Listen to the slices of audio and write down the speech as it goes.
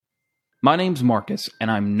My name's Marcus,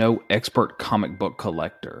 and I'm no expert comic book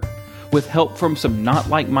collector. With help from some not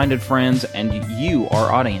like-minded friends and you,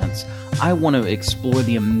 our audience, I want to explore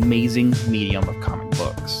the amazing medium of comic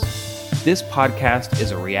books. This podcast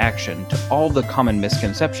is a reaction to all the common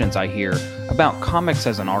misconceptions I hear about comics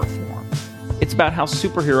as an art form. It's about how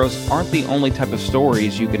superheroes aren't the only type of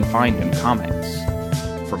stories you can find in comics.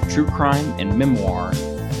 From true crime and memoir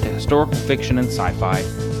to historical fiction and sci-fi,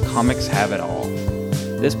 comics have it all.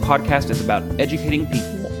 This podcast is about educating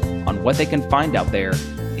people on what they can find out there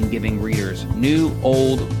and giving readers, new,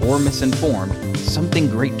 old, or misinformed, something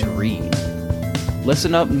great to read.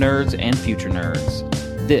 Listen up, nerds and future nerds.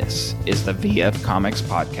 This is the VF Comics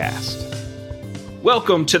Podcast.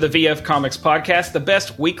 Welcome to the VF Comics Podcast, the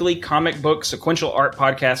best weekly comic book sequential art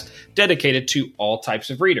podcast dedicated to all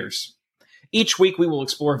types of readers. Each week we will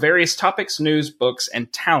explore various topics, news, books,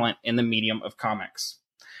 and talent in the medium of comics.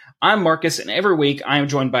 I'm Marcus, and every week I am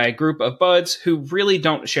joined by a group of buds who really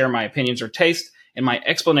don't share my opinions or taste in my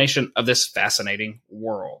explanation of this fascinating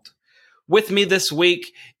world. With me this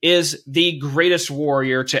week is the greatest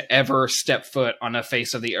warrior to ever step foot on the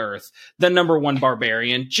face of the earth, the number one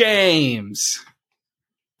barbarian, James.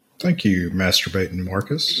 Thank you, masturbating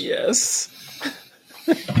Marcus. Yes.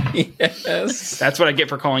 Yes. That's what I get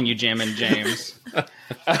for calling you Jim and James.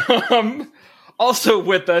 Also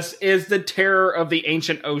with us is the terror of the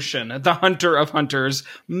ancient ocean, the hunter of hunters,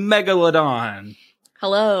 Megalodon.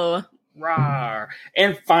 Hello. Rawr.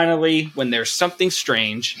 And finally, when there's something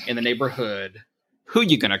strange in the neighborhood, who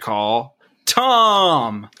you gonna call?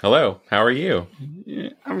 Tom! Hello, how are you? Yeah,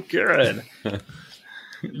 I'm good.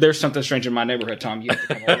 There's something strange in my neighborhood, Tom. You have to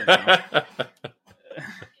come over now.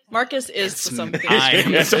 Marcus is something I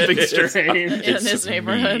am something strange. in his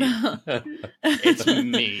neighborhood. It's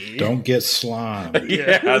me. Don't get slimed.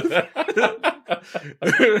 Yeah.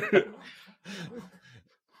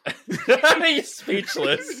 He's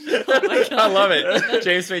speechless. Oh my God. I love it.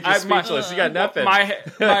 James made you speechless. You got nothing.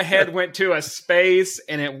 My head went to a space,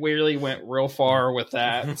 and it really went real far with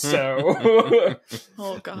that. So,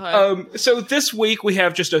 Oh God. So this week we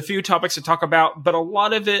have just a few topics to talk about, but a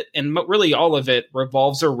lot of it, and really all of it,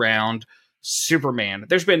 revolves around Superman.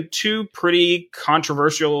 There's been two pretty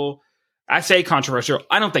controversial. I say controversial.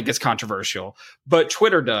 I don't think it's controversial, but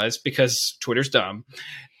Twitter does because Twitter's dumb.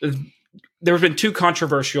 There have been two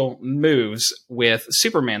controversial moves with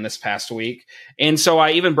Superman this past week. And so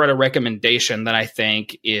I even brought a recommendation that I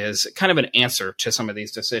think is kind of an answer to some of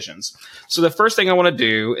these decisions. So the first thing I want to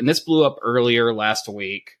do, and this blew up earlier last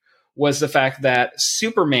week, was the fact that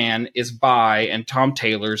Superman is by and Tom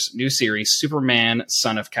Taylor's new series, Superman,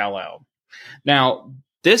 Son of Kal-El. Now,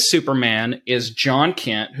 this Superman is John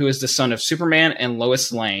Kent, who is the son of Superman and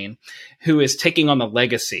Lois Lane, who is taking on the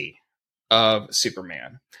legacy of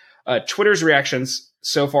Superman. Twitter's reactions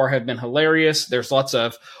so far have been hilarious. There's lots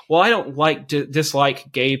of, well, I don't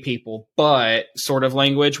dislike gay people, but sort of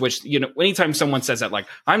language, which, you know, anytime someone says that, like,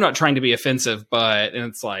 I'm not trying to be offensive, but, and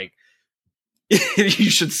it's like, you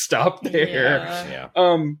should stop there.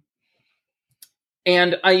 Yeah.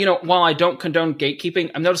 And while I don't condone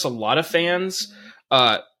gatekeeping, I've noticed a lot of fans,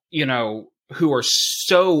 who are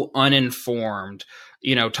so uninformed,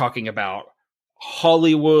 talking about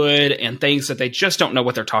Hollywood and things that they just don't know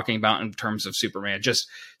what they're talking about in terms of Superman, just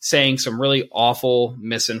saying some really awful,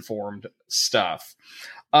 misinformed stuff.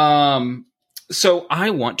 So I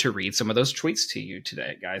want to read some of those tweets to you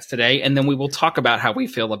today, and then we will talk about how we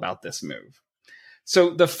feel about this move. So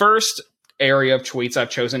the first area of tweets I've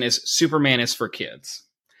chosen is Superman is for kids.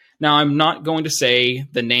 Now, I'm not going to say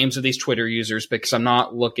the names of these Twitter users because I'm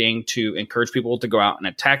not looking to encourage people to go out and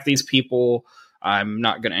attack these people. I'm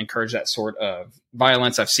not going to encourage that sort of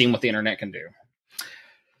violence. I've seen what the internet can do.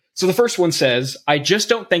 So the first one says, I just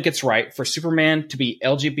don't think it's right for Superman to be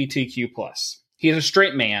LGBTQ+. He is a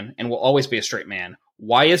straight man and will always be a straight man.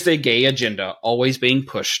 Why is the gay agenda always being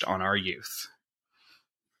pushed on our youth?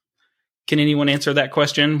 Can anyone answer that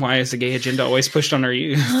question? Why is the gay agenda always pushed on our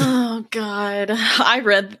youth? Oh God. I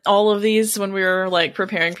read all of these when we were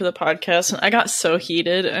preparing for the podcast, and I got so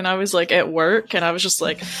heated, and I was at work, and I was just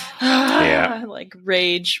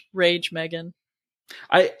rage Megan.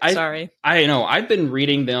 Sorry. I know. I've been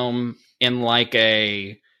reading them in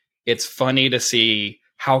it's funny to see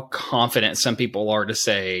how confident some people are to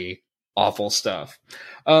say awful stuff.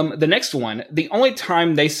 The next one, the only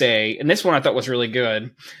time they say, and this one I thought was really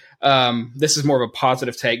good. This is more of a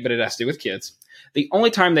positive take, but it has to do with kids. The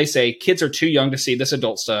only time they say kids are too young to see this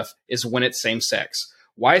adult stuff is when it's same sex.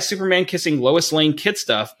 Why is Superman kissing Lois Lane kid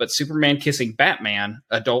stuff, but Superman kissing Batman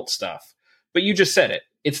adult stuff? But you just said it.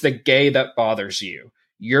 It's the gay that bothers you.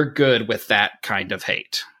 You're good with that kind of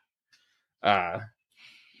hate.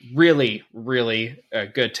 really, really a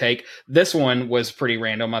good take. This one was pretty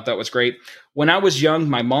random. I thought it was great. When I was young,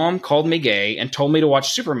 my mom called me gay and told me to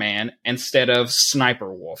watch Superman instead of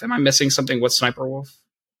Sniper Wolf. Am I missing something? What's Sniper Wolf?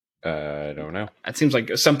 I don't know. It seems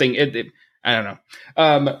like something. I don't know.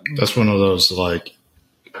 That's one of those like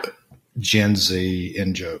Gen Z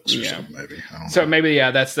in jokes or something, maybe. I don't So know. maybe,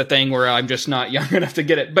 that's the thing where I'm just not young enough to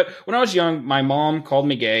get it. But when I was young, my mom called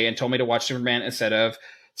me gay and told me to watch Superman instead of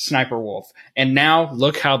Sniper Wolf. And now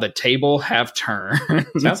look how the table have turned.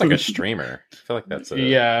 Sounds like a streamer. I feel like that's a...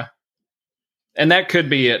 Yeah. And that could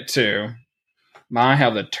be it too. My, how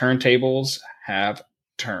the turntables have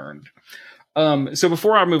turned. So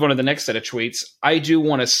before I move on to the next set of tweets, I do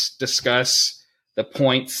want to discuss the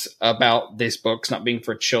points about these books not being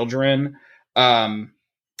for children. Oh,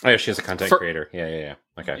 yeah, she is a content creator. Yeah.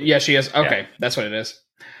 Okay. Yeah, she is. Okay, that's what it is.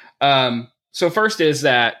 So first is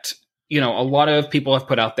that, a lot of people have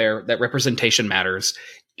put out there that representation matters,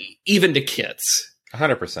 even to kids.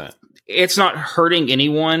 100%. It's not hurting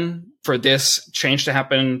anyone for this change to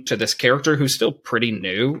happen to this character who's still pretty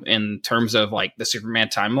new in terms of like the Superman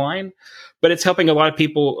timeline, but it's helping a lot of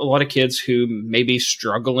people, a lot of kids who may be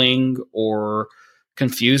struggling or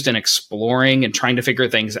confused and exploring and trying to figure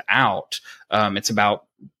things out. It's about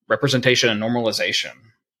representation and normalization.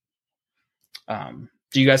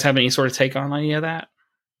 Do you guys have any sort of take on any of that?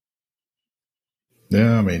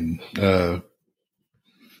 Yeah, I mean, I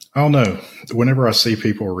don't know. Whenever I see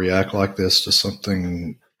people react like this to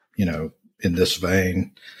something, in this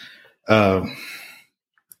vein, I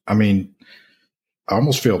mean, I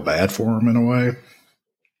almost feel bad for them in a way.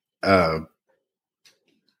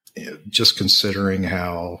 Just considering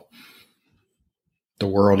how the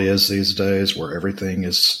world is these days, where everything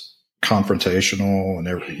is confrontational and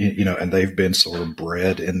and they've been sort of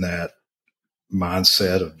bred in that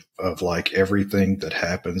mindset of like everything that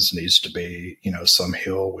happens needs to be, some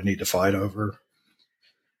hill we need to fight over.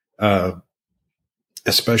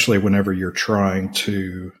 Especially whenever you're trying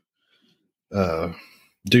to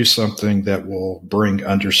do something that will bring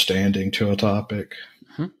understanding to a topic.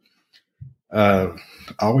 Mm-hmm. I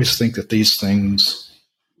always think that these things,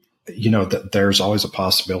 that there's always a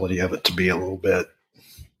possibility of it to be a little bit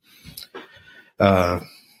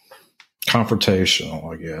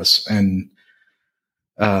confrontational, I guess. And,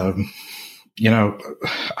 I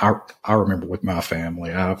remember with my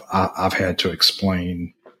family, I've had to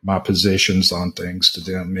explain my positions on things to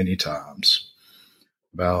them many times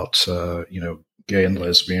about, gay and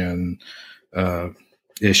lesbian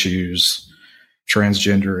issues,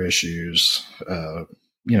 transgender issues.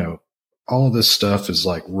 All of this stuff is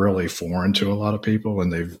like really foreign to a lot of people,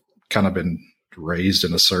 and they've kind of been raised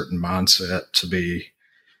in a certain mindset to be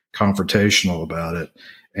confrontational about it.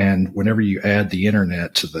 And whenever you add the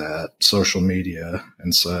internet to that, social media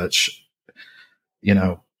and such,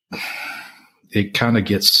 it kind of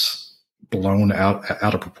gets blown out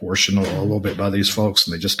of proportion a little bit by these folks,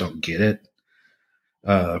 and they just don't get it.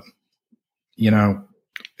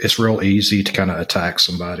 It's real easy to kind of attack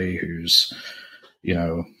somebody who's,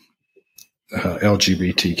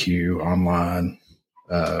 LGBTQ online,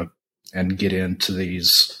 and get into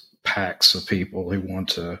these packs of people who want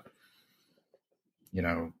to,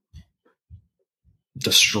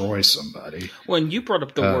 destroy somebody. When you brought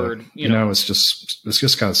up the word, it's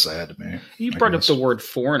just kind of sad to me. You brought up the word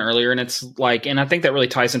foreign earlier, and it's like, and I think that really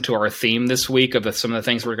ties into our theme this week of some of the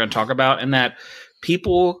things we're going to talk about, and that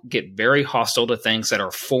people get very hostile to things that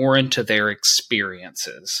are foreign to their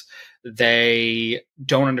experiences. They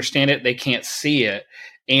don't understand it. They can't see it.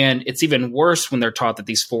 And it's even worse when they're taught that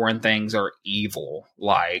these foreign things are evil,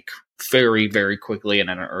 like very, very quickly and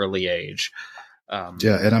at an early age.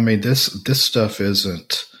 And I mean, this stuff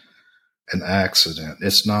isn't an accident.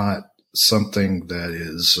 It's not something that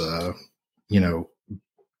is, a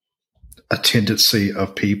tendency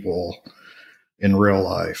of people in real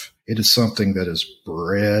life. It is something that is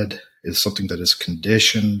bred. It's something that is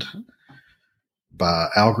conditioned by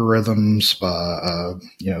algorithms, by,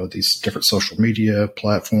 these different social media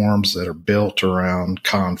platforms that are built around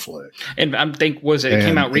conflict. And I think it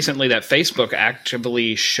came out recently that Facebook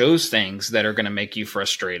actively shows things that are going to make you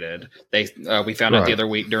frustrated. We found out the other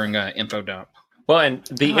week during an info dump. Well, and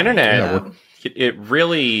the internet, it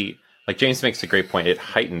really, like James makes a great point. It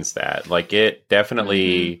heightens that. Like it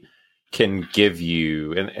definitely can give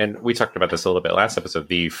you, and we talked about this a little bit last episode,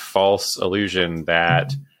 the false illusion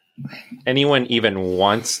that anyone even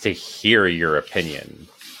wants to hear your opinion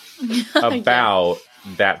about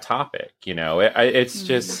that topic. It's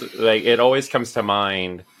just like, it always comes to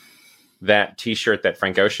mind that t-shirt that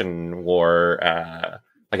Frank Ocean wore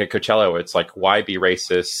like at Coachella, it's like, why be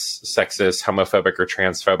racist, sexist, homophobic, or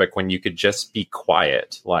transphobic when you could just be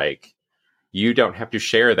quiet? Like, you don't have to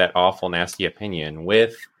share that awful, nasty opinion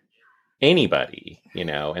with anybody, you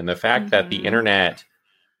know? And the fact that the internet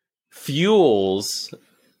fuels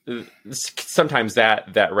sometimes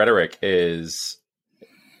that rhetoric is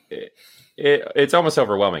it's almost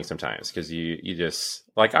overwhelming sometimes, because you just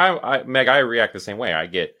like Meg, I react the same way. I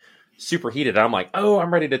get super heated. I'm like, oh,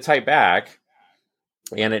 I'm ready to type back,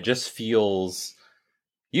 and it just feels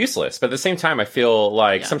useless. But at the same time, I feel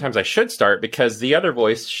like sometimes I should start, because the other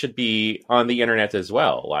voice should be on the internet as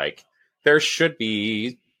well. Like, there should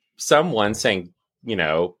be someone saying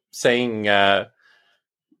no. Saying no.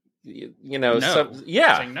 I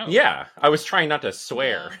was trying not to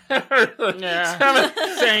swear. Yeah.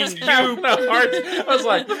 Saying you. I was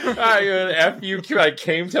like, F you, like,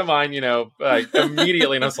 came to mind, like,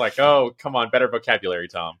 immediately, and I was like, oh, come on, better vocabulary,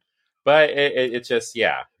 Tom. But it just,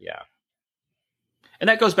 yeah. And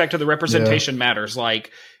that goes back to the representation matters.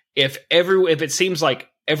 Like, if it seems like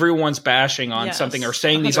everyone's bashing on something or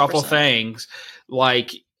saying these 100%. Awful things,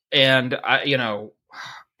 like, and I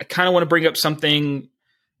kind of want to bring up something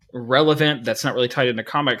relevant that's not really tied into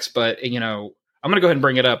comics, but I'm going to go ahead and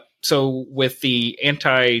bring it up. So with the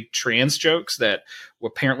anti-trans jokes that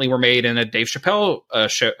apparently were made in a Dave Chappelle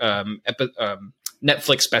show,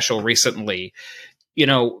 Netflix special recently,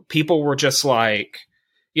 people were just like,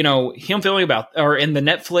 him feeling about, or in the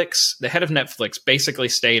head of Netflix basically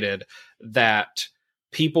stated that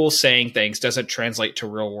people saying things doesn't translate to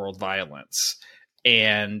real world violence.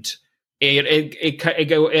 And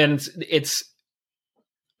it's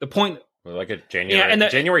the point. Well, like at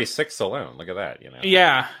January 6th alone, look at that,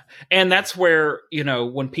 Yeah. And that's where,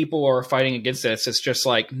 when people are fighting against this, it's just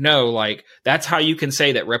like, no, like, that's how you can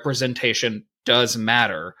say that representation does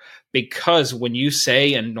matter. Because when you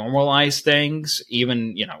say and normalize things,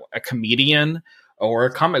 even, a comedian or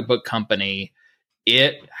a comic book company,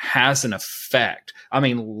 it has an effect. I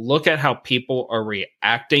mean, look at how people are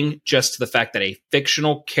reacting just to the fact that a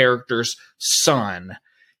fictional character's son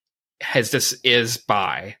is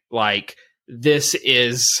bi. Like, this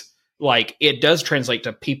is like, it does translate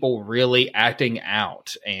to people really acting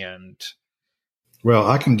out. And well,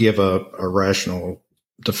 I can give a rational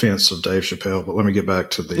defense of Dave Chappelle, but let me get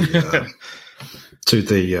back to the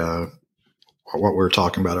what we were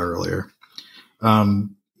talking about earlier.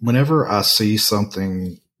 Whenever I see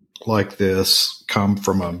something like this come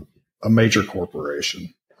from a major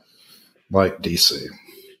corporation like DC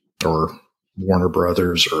or Warner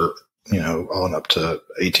Brothers, or on up to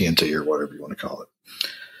AT&T or whatever you want to call it,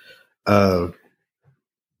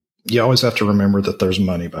 you always have to remember that there's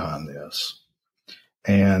money behind this.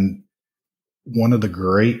 And one of the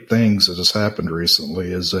great things that has happened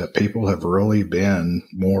recently is that people have really been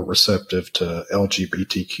more receptive to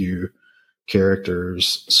LGBTQ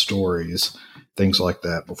characters, stories, things like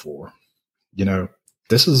that before.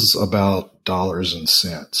 This is about dollars and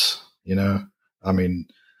cents, I mean,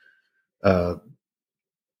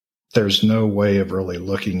 there's no way of really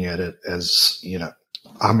looking at it as,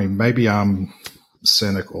 I mean, maybe I'm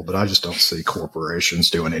cynical, but I just don't see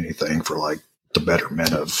corporations doing anything for like the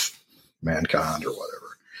betterment of mankind or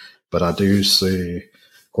whatever. But I do see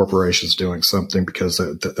corporations doing something because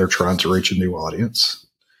they're trying to reach a new audience,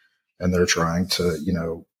 and they're trying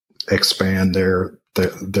to, expand their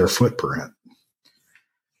footprint.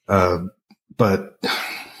 But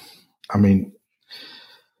I mean,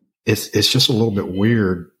 it's just a little bit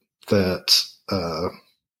weird that,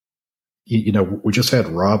 we just had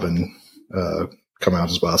Robin come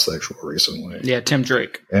out as bisexual recently. Yeah, Tim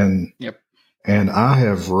Drake. And yep. And I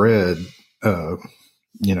have read, in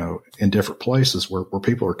different places where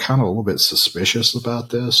people are kind of a little bit suspicious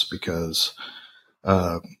about this because,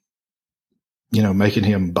 making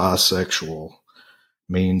him bisexual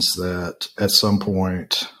means that at some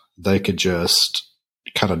point they could just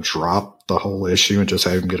kind of drop the whole issue and just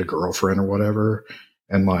have him get a girlfriend or whatever,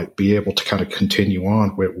 and like be able to kind of continue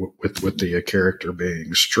on with the character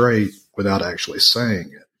being straight without actually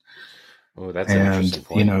saying it. Oh, that's an interesting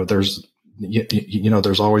point. There's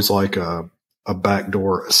always like a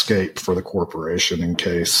backdoor escape for the corporation in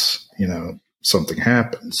case, something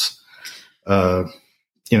happens. I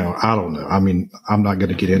don't know. I mean, I'm not going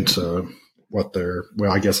to get into what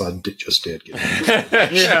I guess I just did get into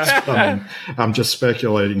it. Yeah. I mean, I'm just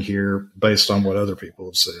speculating here based on what other people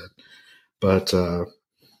have said. But,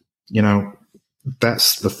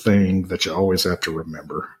 that's the thing that you always have to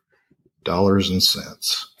remember. Dollars and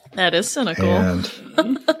cents. That is cynical. And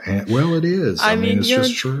well, it is. I mean, it's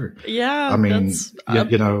just true. Yeah. I mean,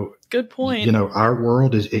 Good point. You know, our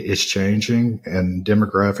world is changing, and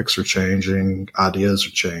demographics are changing, ideas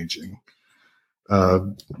are changing.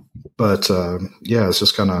 But it's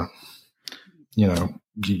just kind of, you know,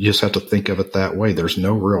 you just have to think of it that way. There's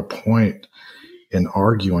no real point in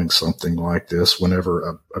arguing something like this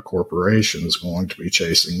whenever a corporation is going to be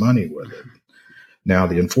chasing money with it. Now,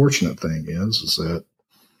 the unfortunate thing is that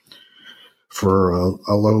for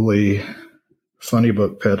a lowly funny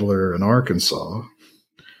book peddler in Arkansas,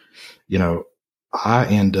 you know, I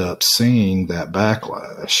end up seeing that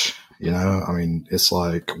backlash. You know, I mean, it's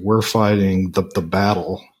like we're fighting the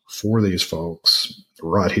battle for these folks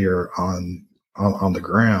right here on the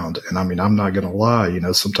ground. And I mean, I'm not going to lie, you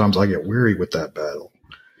know, sometimes I get weary with that battle.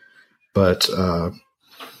 But,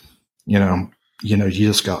 you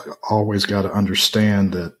just always got to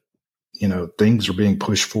understand that, you know, things are being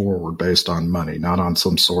pushed forward based on money, not on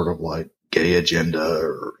some sort of like gay agenda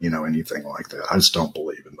or, you know, anything like that. I just don't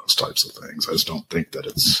believe in those types of things. I just don't think that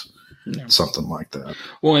it's something like that.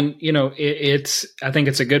 Well, and, you know, I think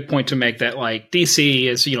it's a good point to make that, like, DC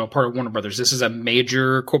is, you know, part of Warner Brothers. This is a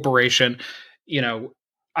major corporation. You know,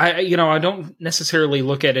 I don't necessarily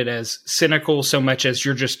look at it as cynical so much as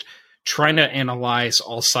you're just trying to analyze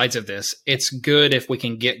all sides of this. It's good if we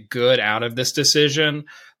can get good out of this decision,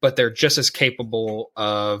 but they're just as capable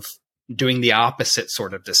of doing the opposite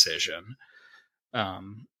sort of decision.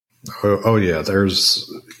 Oh yeah.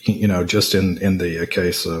 There's, you know, just in the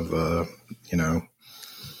case of,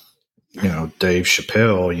 Dave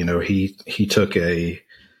Chappelle, you know, he took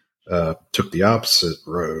took the opposite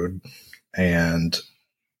road, and,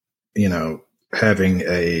 you know, having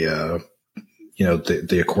the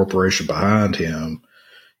corporation behind him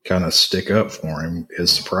kind of stick up for him is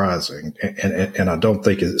surprising. And I don't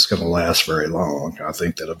think it's going to last very long. I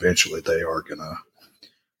think that eventually they are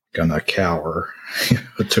going to cower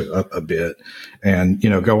to a bit. And, you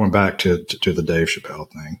know, going back to the Dave Chappelle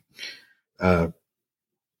thing,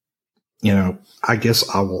 you know, I guess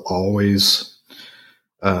I will always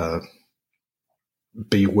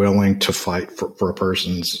be willing to fight for a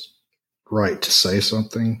person's right to say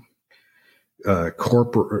something.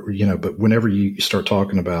 Corporate, you know, but whenever you start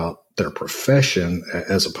talking about their profession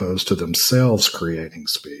as opposed to themselves creating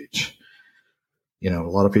speech, you know,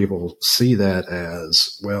 a lot of people see that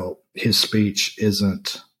as, well, his speech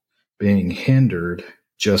isn't being hindered,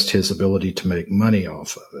 just his ability to make money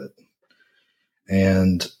off of it.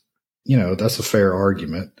 And, you know, that's a fair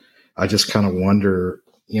argument. I just kind of wonder,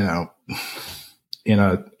 you know,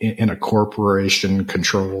 in a corporation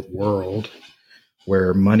controlled world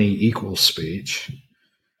where money equals speech,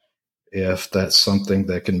 if that's something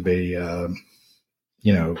that can be, that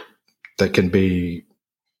can be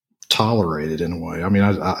tolerated in a way. I mean,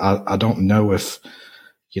 I don't know if,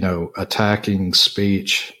 you know, attacking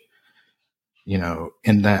speech, you know,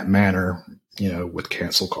 in that manner, you know, with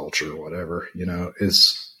cancel culture or whatever, you know,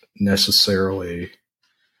 is necessarily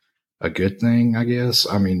a good thing, I guess.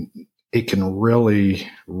 I mean, it can really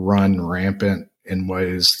run rampant in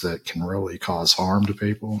ways that can really cause harm to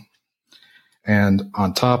people. And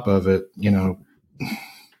on top of it, you know,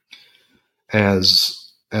 as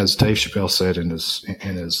Dave Chappelle said in his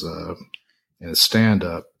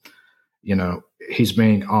stand-up, you know, he's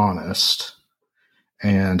being honest,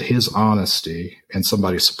 and his honesty and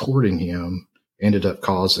somebody supporting him ended up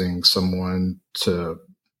causing someone to,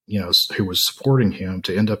 you know, who was supporting him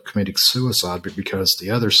to end up committing suicide because the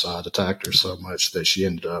other side attacked her so much that she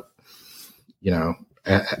ended up, you know,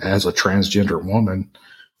 as a transgender woman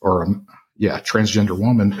transgender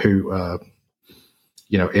woman who,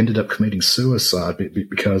 you know, ended up committing suicide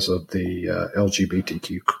because of the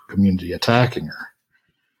LGBTQ community attacking her.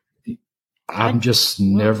 I'm just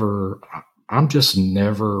never I'm just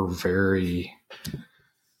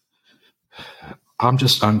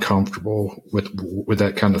uncomfortable with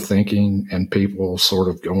that kind of thinking and people sort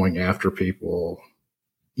of going after people,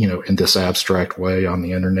 you know, in this abstract way on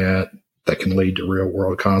the internet that can lead to real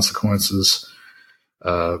world consequences.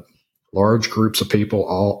 Large groups of people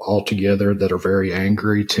all together that are very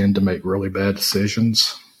angry tend to make really bad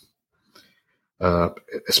decisions,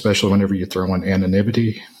 especially whenever you throw in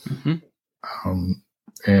anonymity. Mm-hmm.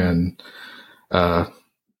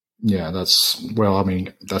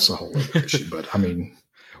 That's a whole other issue, but I mean,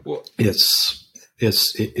 well, it's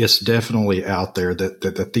definitely out there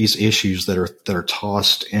that these issues that are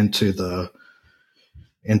tossed into the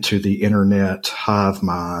internet hive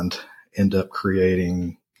mind end up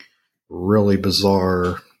creating really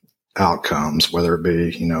bizarre outcomes, whether it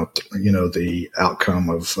be, you know, the outcome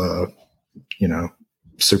of, you know,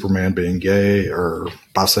 Superman being gay or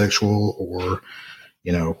bisexual, or,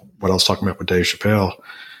 you know, what I was talking about with Dave Chappelle.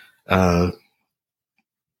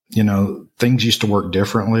 things used to work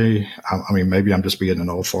differently. I mean, maybe I'm just being an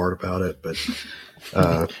old fart about it, but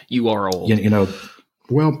you are old.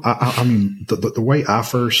 Well, I mean, the way I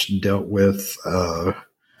first dealt with the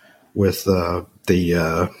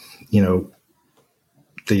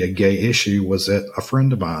gay issue was that a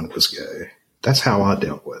friend of mine was gay. That's how I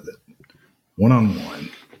dealt with it,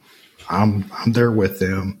 one-on-one. I'm there with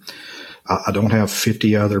them. I don't have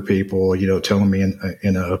 50 other people, telling me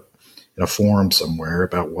in a forum somewhere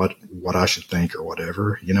about what I should think or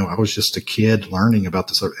whatever. I was just a kid learning about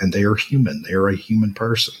this, and they are human. They are a human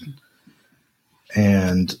person.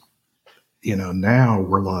 And, now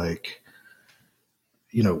we're like,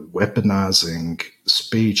 weaponizing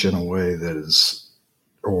speech in a way that is,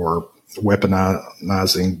 or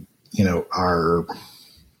weaponizing,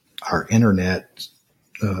 our internet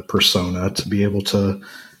persona to be able to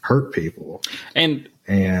hurt people. And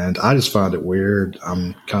I just find it weird.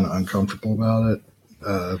 I'm kind of uncomfortable about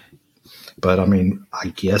it. But I mean, I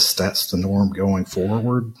guess that's the norm going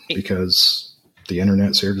forward because the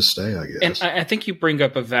internet's here to stay, I guess. And I think you bring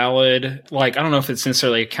up a valid, I don't know if it's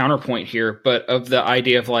necessarily a counterpoint here, but of the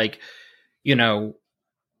idea of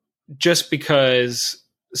just because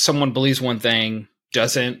someone believes one thing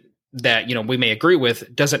that we may agree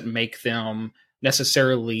with doesn't make them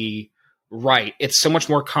necessarily right. It's so much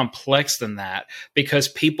more complex than that because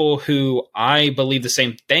people who I believe the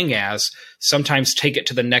same thing as sometimes take it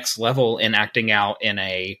to the next level in acting out in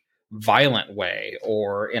a violent way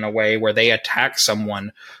or in a way where they attack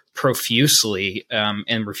someone profusely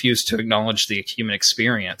and refuse to acknowledge the human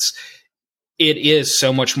experience. It is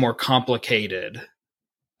so much more complicated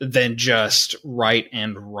than just right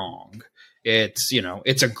and wrong. It's,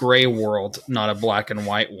 it's a gray world, not a black and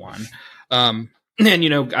white one. And,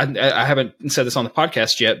 I haven't said this on the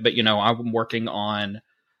podcast yet, but, I'm working on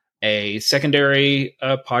a secondary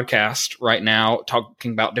podcast right now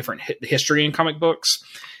talking about different history in comic books.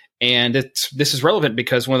 And this is relevant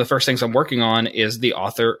because one of the first things I'm working on is the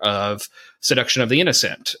author of Seduction of the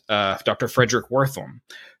Innocent, Dr. Frederick Wertham,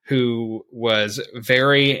 who was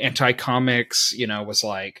very anti-comics, was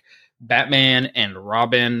like Batman and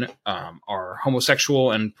Robin are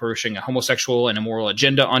homosexual and pushing a homosexual and immoral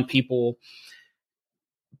agenda on people.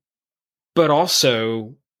 But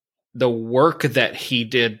also the work that he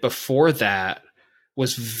did before that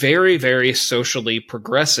was very, very socially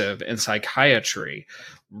progressive in psychiatry.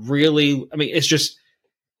 Really, I mean, it's just,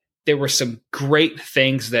 there were some great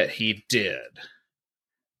things that he did.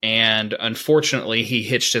 And unfortunately, he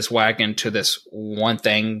hitched his wagon to this one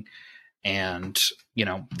thing. And,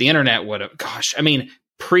 the internet would have,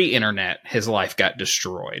 pre-internet, his life got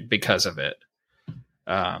destroyed because of it.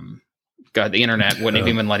 God, the internet wouldn't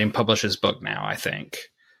even let him publish his book now, I think.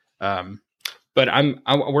 But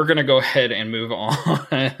we're going to go ahead and move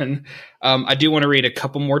on. I do want to read a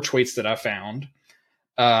couple more tweets that I found.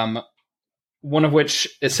 One of which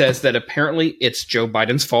it says that apparently it's Joe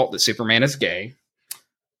Biden's fault that Superman is gay.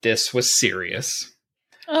 This was serious.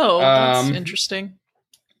 Oh, that's interesting.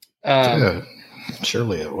 Yeah,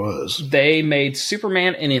 surely it was. They made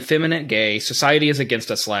Superman an effeminate gay. Society is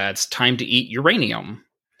against us, lads. Time to eat uranium.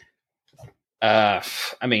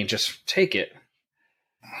 Just take it.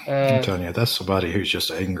 I'm telling you, that's somebody who's just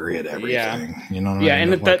angry at everything. Yeah. You know what I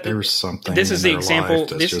mean? And there's something. This is the example.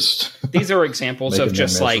 These are examples of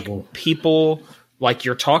just people like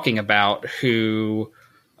you're talking about who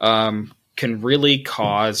can really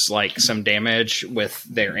cause some damage with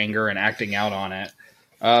their anger and acting out on it.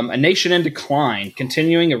 A nation in decline,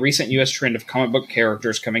 continuing a recent U.S. trend of comic book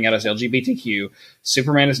characters coming out as LGBTQ.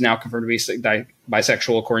 Superman is now confirmed to be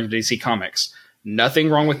bisexual according to DC Comics. Nothing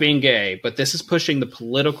wrong with being gay, but this is pushing the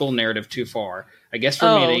political narrative too far. I guess for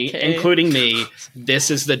many, including me, this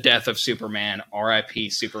is the death of Superman. R.I.P.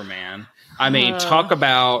 Superman. I mean, talk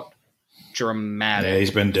about dramatic. Yeah, he's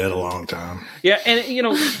been dead a long time. Yeah, and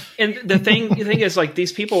and the thing is,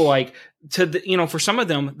 these people, for some of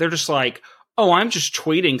them, they're just like, oh, I'm just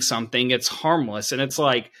tweeting something. It's harmless, and it's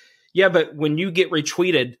like, yeah, but when you get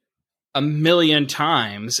retweeted a million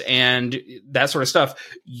times and that sort of stuff,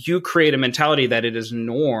 you create a mentality that it is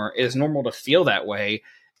normal to feel that way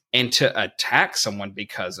and to attack someone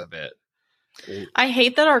because of it. I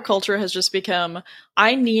hate that our culture has just become,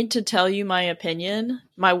 I need to tell you my opinion,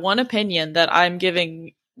 my one opinion that I'm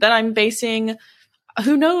giving, that I'm basing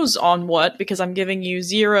who knows on what, because I'm giving you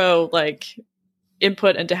zero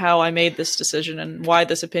input into how I made this decision and why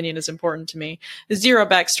this opinion is important to me. Zero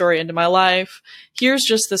backstory into my life. Here's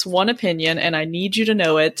just this one opinion and I need you to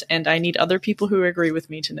know it, and I need other people who agree with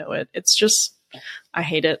me to know it. It's just, I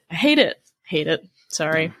hate it. I hate it. Hate it.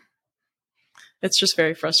 Sorry. It's just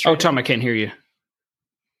very frustrating. Oh, Tom, I can't hear you.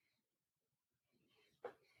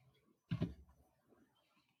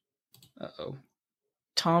 Uh-oh.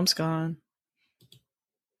 Tom's gone.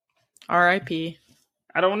 R.I.P.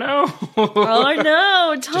 I don't know. Oh, I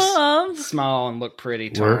know, Tom. Just smile and look pretty,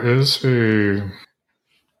 Tom. Where is he?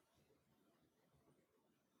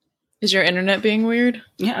 Is your internet being weird?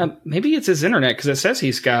 Yeah, maybe it's his internet, because it says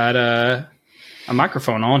he's got a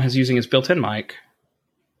microphone on. He's using his built-in mic.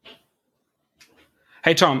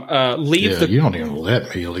 Hey, Tom, leave You don't even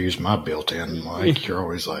let me use my built-in mic. You're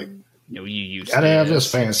always like, no, you use gotta have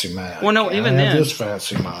this fancy mic. Well, no, even then. This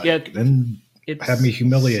fancy mic. Yeah, then have me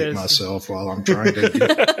humiliate myself while I'm trying to get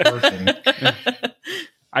it working.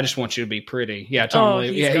 I just want you to be pretty. Yeah, Tom.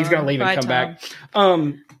 He's going to leave and come back.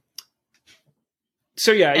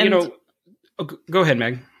 So, yeah, and, go ahead,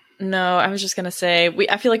 Meg. No, I was just going to say,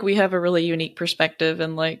 I feel like we have a really unique perspective,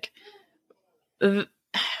 and like,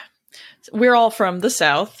 we're all from the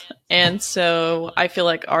South. And so I feel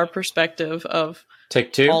like our perspective of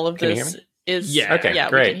Take two. All of Can this is okay, yeah,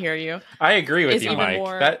 great. we can hear you. I agree with you, Mike.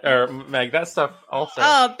 More... Meg, that stuff also.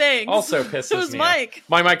 Oh, thanks. Also pisses Who's me Mike? off.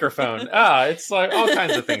 My microphone. It's like all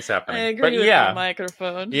kinds of things happening. I agree with your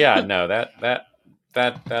microphone. Yeah, no,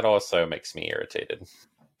 that also makes me irritated.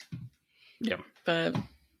 Yeah, but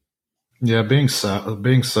yeah, being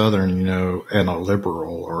Southern, and a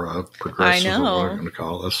liberal or a progressive, or what I'm going to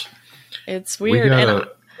call this. It's weird.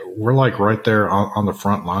 We're like right there on the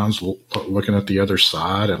front lines looking at the other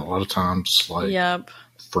side. And a lot of times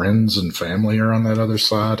friends and family are on that other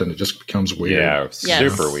side, and it just becomes weird. Yeah,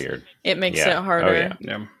 super weird. It makes it harder.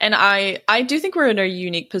 Yeah. And I do think we're in a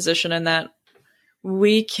unique position in that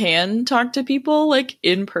we can talk to people like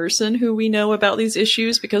in person who we know about these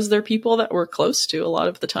issues because they're people that we're close to a lot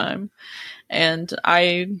of the time. And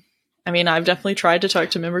I mean, I've definitely tried to talk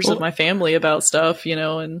to members of my family about stuff,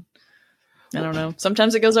 and I don't know.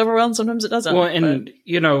 Sometimes it goes over well and sometimes it doesn't. Well, and,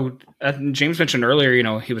 James mentioned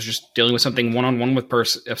earlier, he was just dealing with something one-on-one with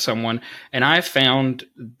someone. And I found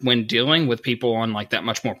when dealing with people on like that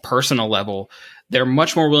much more personal level, they're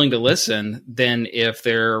much more willing to listen than if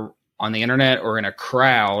they're on the internet or in a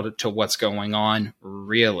crowd to what's going on,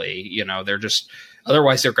 really. They're just,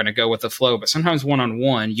 otherwise they're going to go with the flow. But sometimes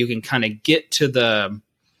one-on-one, you can kind of get to the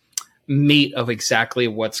meat of exactly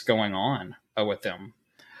what's going on with them.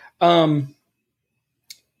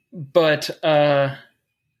 But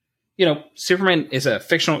Superman is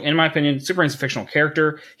in my opinion, Superman's a fictional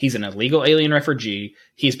character. He's an illegal alien refugee.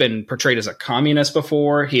 He's been portrayed as a communist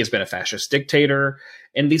before. He has been a fascist dictator.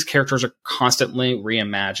 And these characters are constantly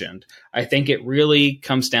reimagined. I think it really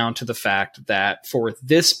comes down to the fact that for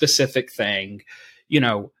this specific thing,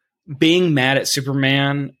 being mad at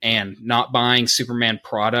Superman and not buying Superman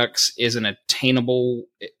products is an attainable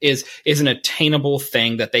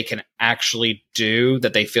thing that they can actually do,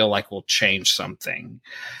 that they feel like will change something.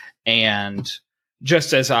 And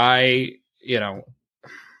just as how to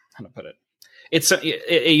put it, it's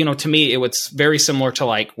to me, it's very similar to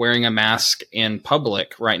like wearing a mask in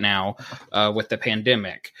public right now with the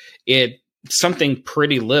pandemic. It's something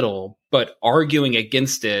pretty little, but arguing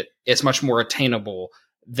against it is much more attainable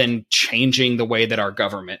than changing the way that our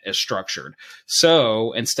government is structured.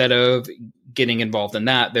 So instead of getting involved in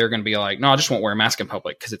that, they're going to be like, no, I just won't wear a mask in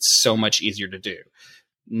public because it's so much easier to do.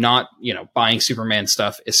 Not, buying Superman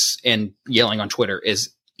stuff and yelling on Twitter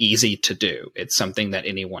is easy to do. It's something that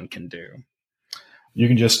anyone can do. You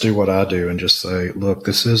can just do what I do and just say, look,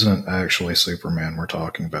 this isn't actually Superman we're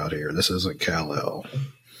talking about here. This isn't Kal-El.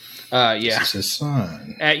 Yeah, this is his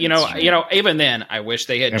son. Even then, I wish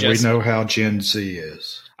they had. And we know how Gen Z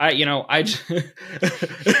is. If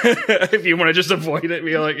you want to just avoid it,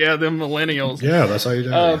 be like, yeah, them millennials. Yeah, that's how you do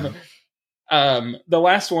it. The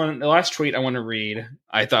last tweet I want to read,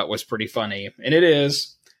 I thought was pretty funny, and it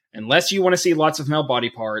is: unless you want to see lots of male body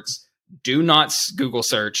parts, do not Google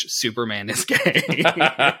search Superman is gay.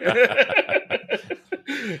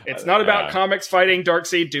 It's not about comics fighting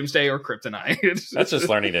Darkseid, Doomsday, or Kryptonite. That's just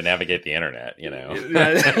learning to navigate the internet,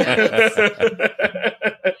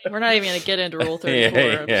 We're not even going to get into Rule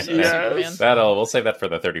 34. We'll save that for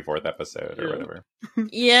the 34th episode or whatever.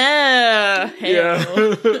 Yeah.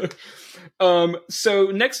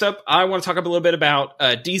 So next up, I want to talk a little bit about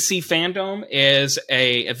DC Fandom. Is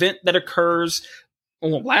a event that occurs.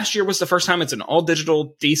 Well, last year was the first time it's an all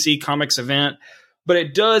digital DC Comics event, but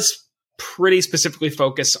it does pretty specifically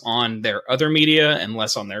focus on their other media and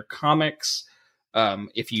less on their comics.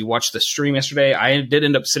 If you watched the stream yesterday, I did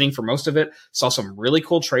end up sitting for most of it. Saw some really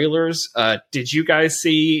cool trailers. Did you guys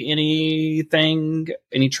see any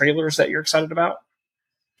trailers that you're excited about?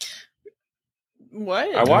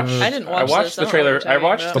 What? I watched. I didn't watch. I watched the trailer. I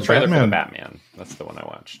watched the trailer for the Batman. That's the one I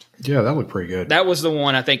watched. Yeah, that looked pretty good. That was the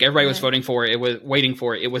one I think everybody was voting for. It was waiting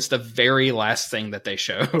for it. It was the very last thing that they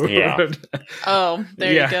showed. Yeah. Oh,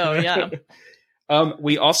 there you go. Yeah.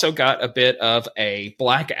 We also got a bit of a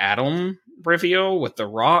Black Adam reveal with The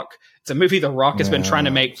Rock. It's a movie The Rock has been trying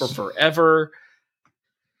to make for forever.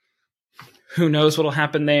 Who knows what'll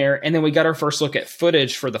happen there? And then we got our first look at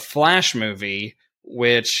footage for the Flash movie,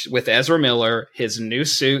 which with Ezra Miller, his new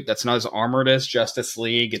suit that's not as armored as Justice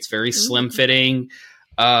League. It's very slim fitting.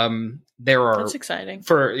 There are That's exciting.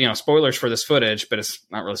 For spoilers for this footage, but it's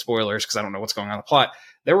not really spoilers because I don't know what's going on in the plot.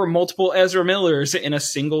 There were multiple Ezra Millers in a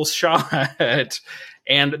single shot, and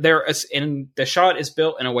the shot is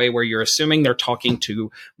built in a way where you're assuming they're talking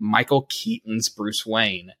to Michael Keaton's Bruce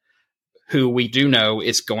Wayne, who we do know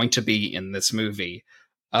is going to be in this movie.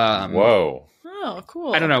 Whoa. Oh,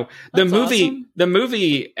 cool. I don't know. The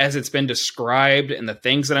movie, as it's been described and the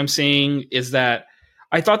things that I'm seeing, is that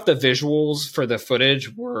I thought the visuals for the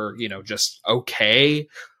footage were, just okay.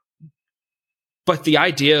 But the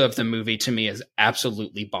idea of the movie to me is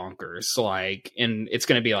absolutely bonkers. And it's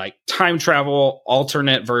going to be like time travel,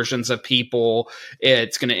 alternate versions of people.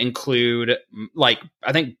 It's going to include, I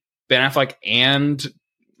think Ben Affleck and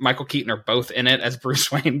Michael Keaton are both in it as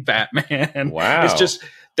Bruce Wayne Batman. Wow. It's just,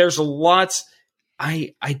 there's lots.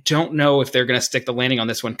 I don't know if they're going to stick the landing on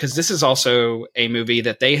this one, because this is also a movie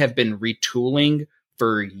that they have been retooling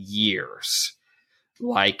for years.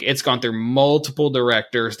 It's gone through multiple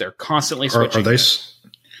directors. They're constantly switching.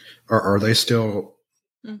 Are they still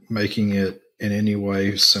making it in any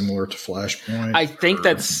way similar to Flashpoint? I think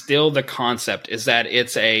that's still the concept, is that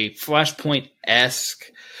it's a Flashpoint-esque.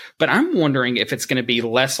 But I'm wondering if it's going to be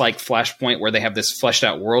less like Flashpoint, where they have this fleshed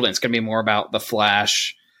out world, and it's going to be more about the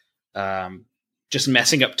Flash just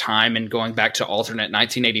messing up time and going back to alternate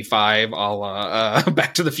 1985, a la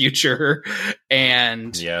Back to the Future,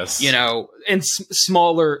 and yes, and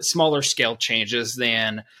smaller scale changes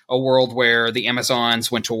than a world where the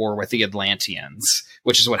Amazons went to war with the Atlanteans,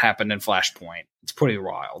 which is what happened in Flashpoint. It's pretty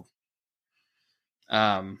wild.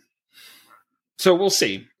 So we'll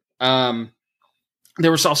see.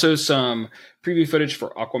 There was also some preview footage for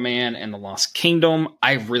Aquaman and the Lost Kingdom.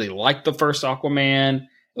 I really liked the first Aquaman. It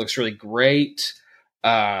looks really great.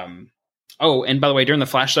 And by the way, during the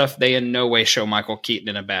Flash stuff, they in no way show Michael Keaton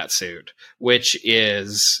in a bat suit, which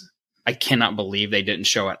is, I cannot believe they didn't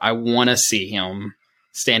show it. I want to see him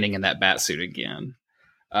standing in that bat suit again.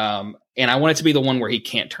 And I want it to be the one where he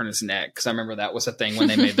can't turn his neck, because I remember that was a thing when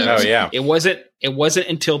they made those. Oh yeah. It wasn't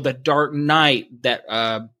until The Dark Knight that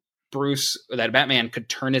that Batman could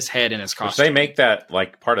turn his head in his costume. Which they make that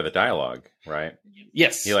part of the dialogue, right?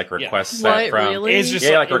 Yes. He requests that from really? It's just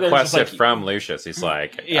requests it from Lucius. He's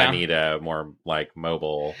like, I need a more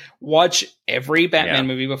mobile. Watch every Batman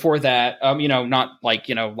movie before that. Not like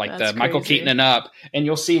That's the Michael crazy. Keaton and up, and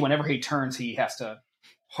you'll see whenever he turns, he has to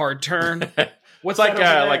hard turn. What's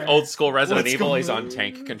like old school Resident Evil? He's on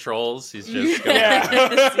tank controls. He's just going.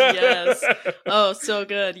 Yes. Oh, so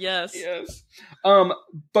good. Yes. Yes.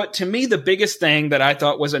 But to me, the biggest thing that I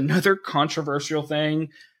thought was another controversial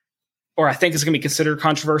thing, or I think is going to be considered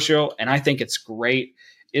controversial, and I think it's great,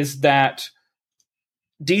 is that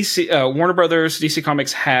Warner Brothers, DC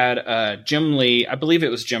Comics had Jim Lee, I believe it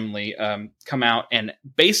was Jim Lee, come out and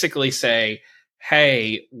basically say,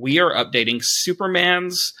 hey, we are updating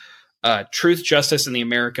Superman's Truth, Justice, and the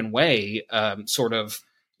American Way sort of,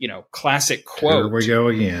 classic quote. Here we go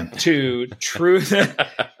again. To truth,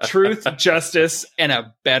 justice, and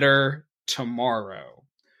a better tomorrow.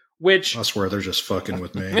 Which I swear they're just fucking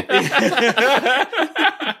with me. I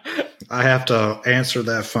have to answer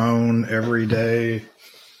that phone every day,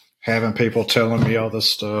 having people telling me all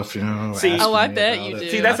this stuff. See, I bet you do.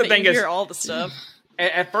 See, that's the thing. You hear all the stuff.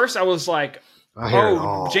 At first, I was like,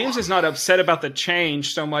 James is not upset about the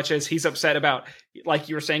change so much as he's upset about, like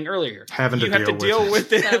you were saying earlier, you have to deal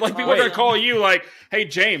with it. Like, people are going to call you like, hey,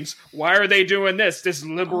 James, why are they doing this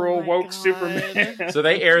liberal woke Superman? So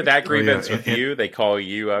they air that grievance with you. They call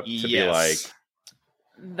you up to be like,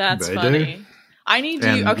 that's they funny. do. I need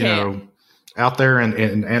you. Okay. Out there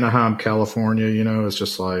in Anaheim, California, it's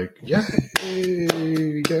just like, yay,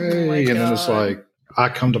 and then it's like, I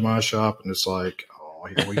come to my shop and it's like,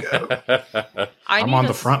 here we go. I'm on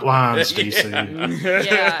the front lines, DC.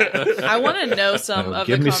 Yeah. I want to know some of the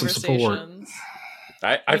give me conversations. some support.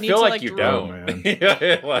 I feel like you don't. Man.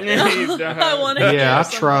 I want to hear I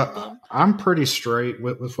some try. of them. I'm pretty straight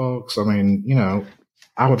with folks. I mean,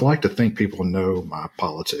 I would like to think people know my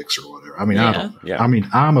politics or whatever. I mean, I don't. Yeah. I mean,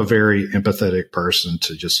 I'm a very empathetic person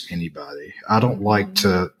to just anybody. I don't like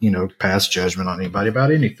to, pass judgment on anybody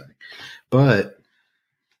about anything. But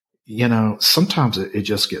sometimes it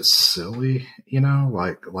just gets silly,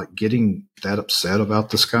 like getting that upset about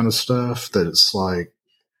this kind of stuff that it's like,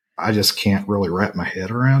 I just can't really wrap my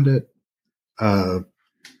head around it. I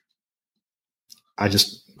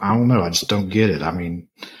don't know. I just don't get it. I mean,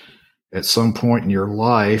 at some point in your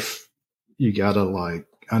life, you got to like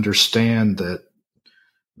understand that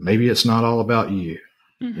maybe it's not all about you,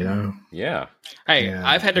 Yeah. Hey, and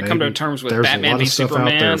I've had to come to terms with Batman v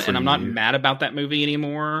Superman, and I'm not mad about that movie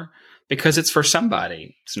anymore because it's for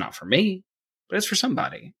somebody. It's not for me, but it's for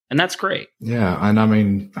somebody, and that's great. Yeah, and I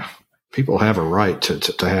mean, people have a right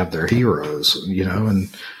to have their heroes, and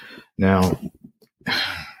now,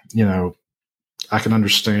 I can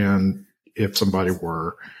understand if somebody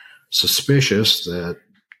were suspicious that,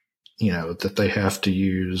 that they have to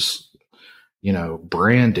use,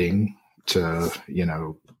 branding to,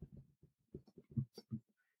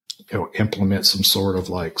 implement some sort of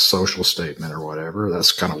like social statement or whatever.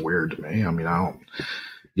 That's kind of weird to me. I mean,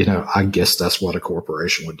 I guess that's what a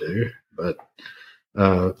corporation would do, but,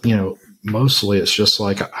 mostly it's just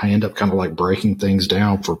like I end up kind of like breaking things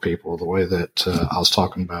down for people the way that I was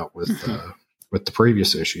talking about with the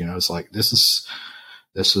previous issue. It's like, this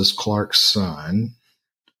is Clark's son.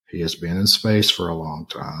 He has been in space for a long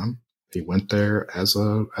time. He went there as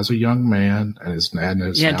a young man, and his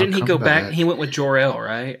didn't he go back? He went with Jor-El,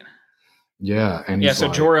 right? Yeah, and so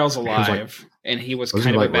like, Jor-El's alive, and he was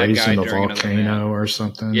kind of a bad guy in a during volcano or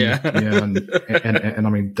something. Yeah, and I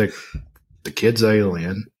mean the kid's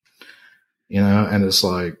alien, and it's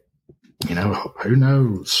like, who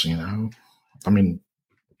knows, I mean,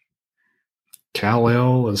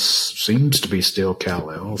 Kal-El seems to be still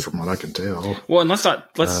Kal-El from what I can tell. Well, and let's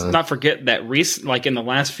not forget that like in the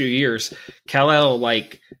last few years, Kal-El,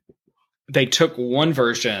 like they took one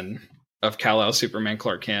version of Kal-El, Superman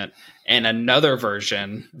Clark Kent, and another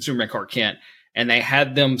version, Superman Clark Kent, and they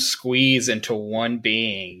had them squeeze into one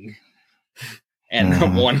being.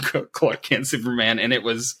 And one Clark Kent Superman, and it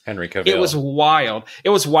was Henry Cavill. It was wild. It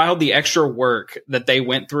was wild, the extra work that they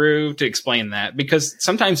went through to explain that, because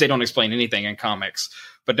sometimes they don't explain anything in comics.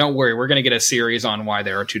 But don't worry, we're going to get a series on why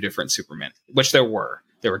there are two different Supermen, which there were.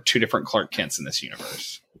 There were two different Clark Kents in this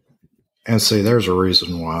universe. And see, there's a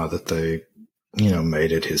reason why that they,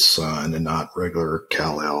 made it his son and not regular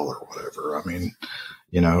Kal-El or whatever. I mean,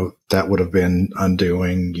 that would have been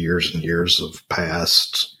undoing years and years of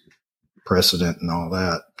past precedent and all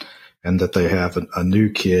that, and that they have a new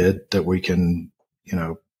kid that we can,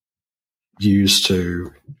 use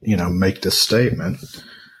to, make this statement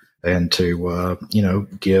and to,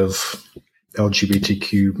 give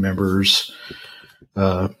LGBTQ members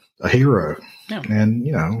a hero. Yeah. And,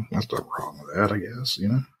 that's not wrong with that, I guess,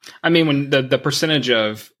 I mean, when the percentage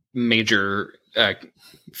of major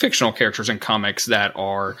fictional characters in comics that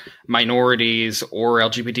are minorities or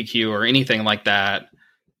LGBTQ or anything like that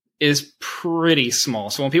is pretty small.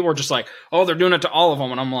 So when people are just like, oh, they're doing it to all of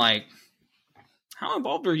them, and I'm like, how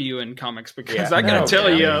involved are you in comics? Because I gotta tell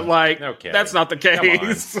you, like, that's not the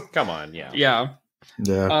case. Come on. Yeah.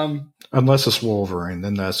 Yeah. Unless it's Wolverine,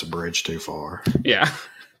 then that's a bridge too far. Yeah.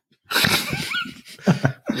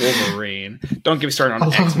 Wolverine. Don't get me started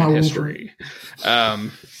on X-Men history.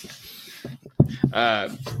 But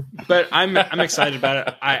I'm excited about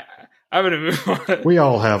it. I'm going to move on. We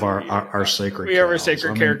all have our sacred. We have our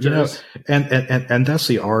sacred characters, and that's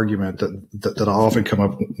the argument that I often come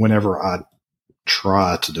up whenever I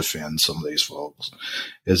try to defend some of these folks,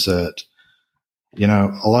 is that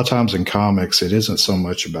a lot of times in comics it isn't so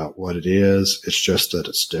much about what it is; it's just that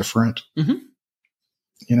it's different. Mm-hmm.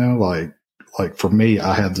 Like for me,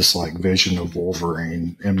 I have this like vision of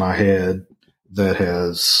Wolverine in my head that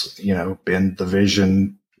has been the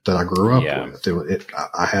vision that I grew up with.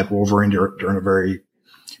 I had Wolverine during a very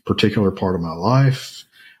particular part of my life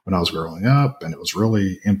when I was growing up, and it was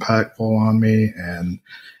really impactful on me. And,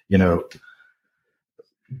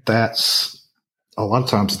 that's a lot of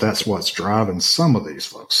times that's what's driving some of these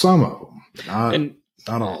folks, some of them,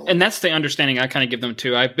 not all. And that's the understanding I kind of give them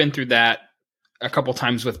too. I've been through that a couple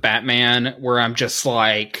times with Batman, where I'm just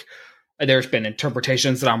like, there's been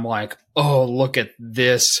interpretations that I'm like, oh, look at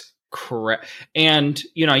this. Correct. And,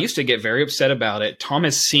 I used to get very upset about it. Tom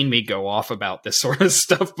has seen me go off about this sort of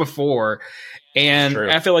stuff before. And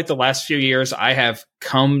I feel like the last few years I have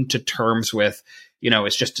come to terms with,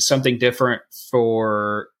 it's just something different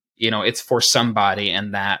for, it's for somebody,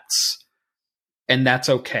 and that's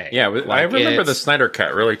okay. Yeah. Like, I remember the Snyder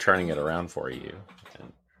Cut really turning it around for you.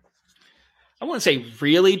 I wouldn't say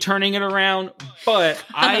really turning it around, but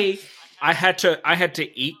I had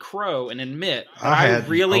to eat crow and admit that I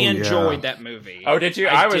really enjoyed that movie. Oh, did you?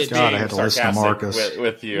 I was being I had to listen to Marcus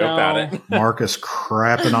with you about it. Marcus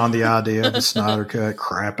crapping on the idea of the Snyder Cut,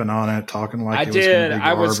 crapping on it, talking like it was going to be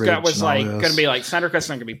garbage. I was like going to be like Snyder Cut's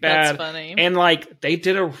not going to be bad. That's funny. And like he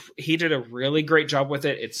did a really great job with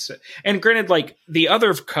it. And granted, like the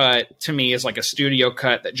other cut to me is like a studio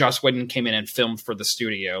cut that Joss Whedon came in and filmed for the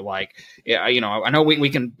studio. Like, you know, I know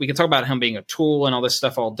we can talk about him being a tool and all this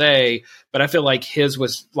stuff all day. But I feel like his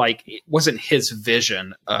was like, it wasn't his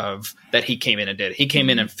vision of that he came in and did. He came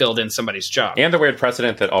in and filled in somebody's job. And the weird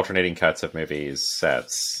precedent that alternating cuts of movies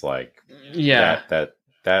sets, like,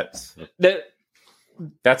 that's the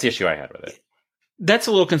issue I had with it. That's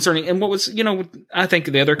a little concerning. And what was, you know, I think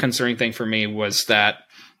the other concerning thing for me was that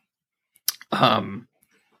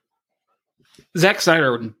Zack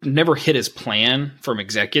Snyder never hit his plan from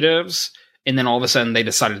executives. And then all of a sudden they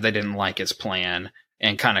decided they didn't like his plan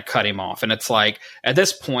and kind of cut him off. And it's like, at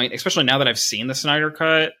this point, especially now that I've seen the Snyder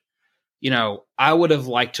Cut, you know, I would have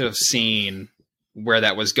liked to have seen where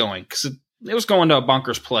that was going, because it was going to a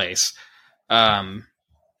bonkers place. A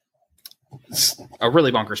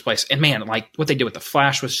really bonkers place. And man, like what they did with the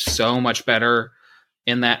Flash was so much better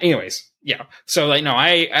in that. Anyways, yeah. So like, no,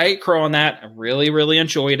 I ate crow on that. I really, really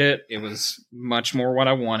enjoyed it. It was much more what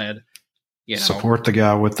I wanted. You know, support the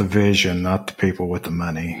guy with the vision, not the people with the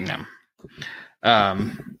money. No.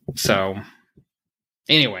 So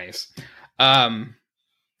anyways,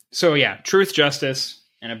 so yeah, Truth, Justice,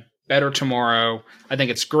 and a Better Tomorrow. I think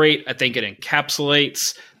it's great. I think it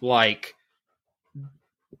encapsulates like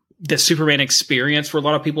the Superman experience for a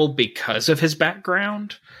lot of people because of his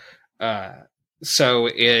background. So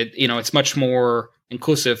it, you know, it's much more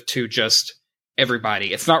inclusive to just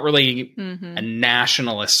everybody. It's not really a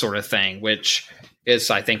nationalist sort of thing, which is,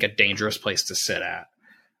 I think, a dangerous place to sit at.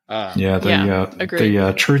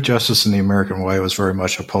 The Truth, Justice, and the American Way was very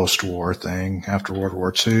much a post-war thing after World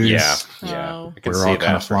War II. Yeah. We were all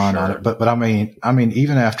kind of flying on it, but I mean,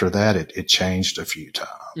 even after that, it changed a few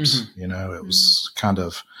times. You know, it was kind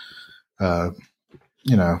of,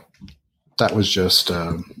 you know, that was just,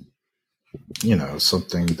 you know,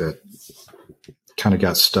 something that kind of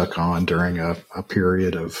got stuck on during a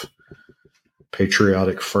period of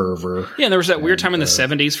patriotic fervor. Yeah, and there was that weird time in the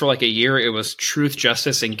 70s for like a year. It was Truth,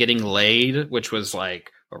 Justice, and Getting Laid, which was like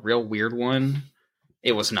a real weird one.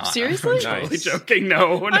 It was not. Seriously? I'm totally joking.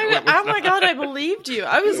 No, oh my God, I believed you.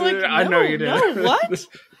 I was like, no, I know you did. No, what?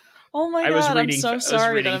 Oh my God, I'm so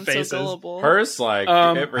sorry that I'm so gullible. Hers, like,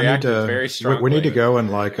 it reacted very strongly. We need to go and,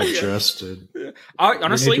 like, adjust it.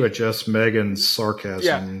 Honestly, we need to adjust Megan's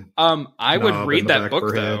sarcasm. Yeah. I would read that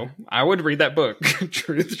book, though. I would read that book.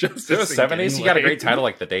 Truth, Justice, it was 70s. You got a great title,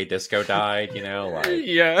 like The Day Disco Died, you know? Like.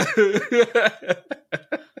 Yeah.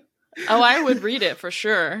 Oh, I would read it for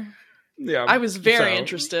sure. Yeah, I was very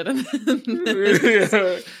interested in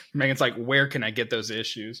Megan's like, where can I get those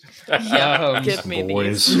issues? Give me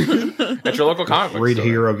boys. these. At your local comic book Read store.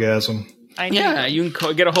 Herogasm. Yeah, you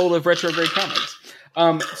can get a hold of Retrograde Comics.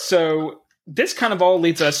 So this kind of all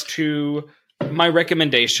leads us to my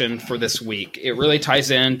recommendation for this week. It really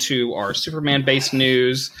ties into our Superman-based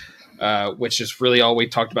news, which is really all we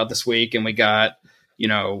talked about this week. And we got, you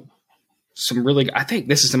know, some really, I think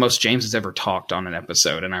this is the most James has ever talked on an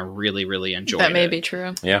episode, and I really, really enjoyed it. That may be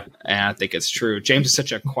true. Yeah. And I think it's true. James is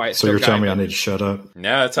such a quiet So you're telling me I need to shut up?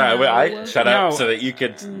 No, that's all right. I shut up so that you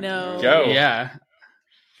could go. Yeah.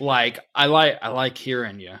 Like, I like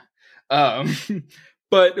hearing you.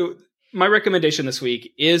 But my recommendation this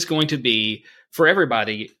week is going to be for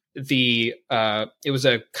everybody. It was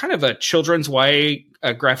a kind of a children's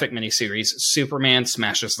graphic miniseries, Superman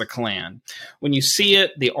Smashes the Klan. When you see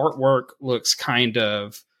it, the artwork looks kind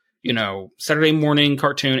of, you know, Saturday morning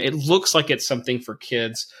cartoon. It looks like it's something for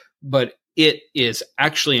kids, but it is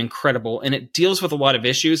actually incredible, and it deals with a lot of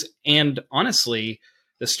issues. And honestly,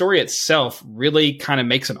 the story itself really kind of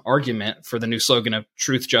makes an argument for the new slogan of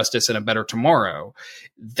Truth, Justice, and a Better Tomorrow.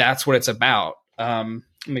 That's what it's about. I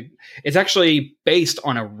mean, it's actually based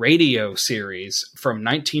on a radio series from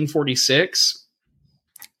 1946.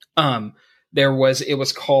 It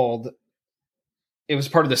was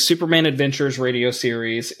part of the Superman Adventures radio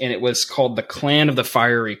series, and it was called The Clan of the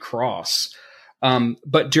Fiery Cross.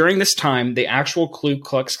 But during this time, the actual Ku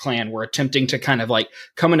Klux Klan were attempting to kind of like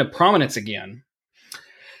come into prominence again.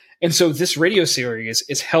 And so this radio series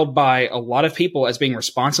is held by a lot of people as being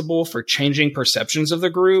responsible for changing perceptions of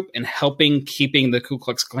the group and helping keeping the Ku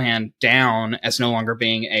Klux Klan down as no longer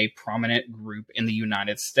being a prominent group in the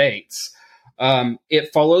United States.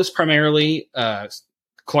 It follows primarily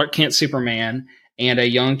Clark Kent Superman and a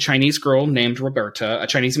young Chinese girl named Roberta, a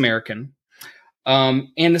Chinese American.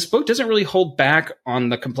 And this book doesn't really hold back on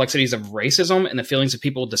the complexities of racism and the feelings of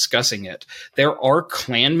people discussing it. There are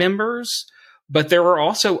Klan members, but there are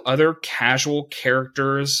also other casual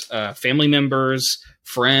characters, family members,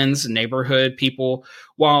 friends, neighborhood people.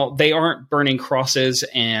 While they aren't burning crosses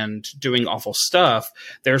and doing awful stuff,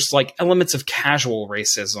 there's like elements of casual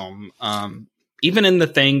racism, even in the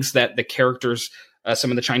things that the characters,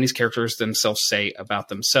 some of the Chinese characters themselves say about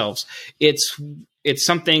themselves. It's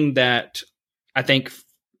something that I think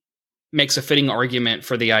makes a fitting argument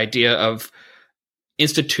for the idea of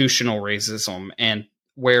institutional racism, and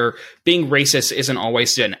where being racist isn't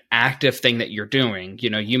always an active thing that you're doing. You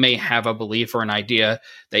know, you may have a belief or an idea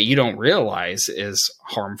that you don't realize is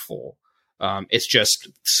harmful. It's just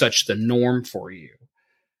such the norm for you.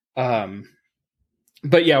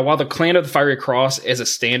 But yeah, while the Clan of the Fiery Cross is a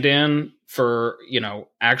stand-in for, you know,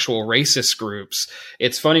 actual racist groups,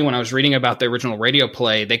 it's funny, when I was reading about the original radio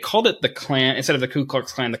play, they called it the Klan, instead of the Ku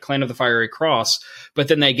Klux Klan, the Clan of the Fiery Cross, but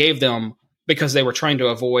then they gave them, because they were trying to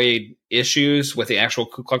avoid issues with the actual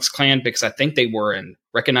Ku Klux Klan, because I think they were a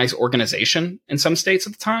recognized organization in some states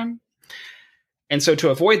at the time. And so to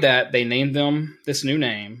avoid that, they named them this new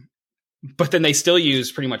name. But then they still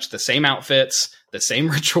use pretty much the same outfits, the same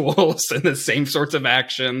rituals, and the same sorts of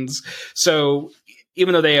actions. So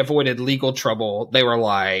even though they avoided legal trouble, they were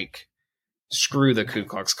like, screw the Ku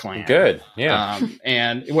Klux Klan. Good. Yeah.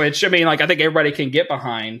 And which, I mean, like, I think everybody can get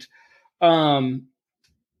behind.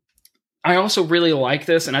 I also really like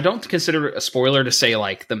this, and I don't consider it a spoiler to say,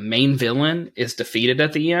 like, the main villain is defeated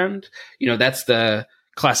at the end. You know, that's the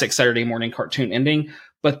classic Saturday morning cartoon ending.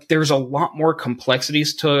 But there's a lot more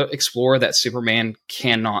complexities to explore that Superman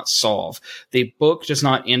cannot solve. The book does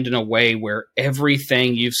not end in a way where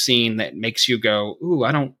everything you've seen that makes you go, ooh,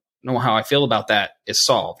 I don't know how I feel about that, is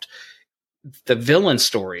solved. The villain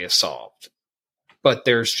story is solved. But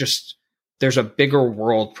there's a bigger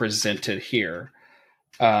world presented here.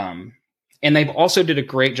 And they've also did a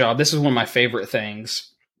great job. This is one of my favorite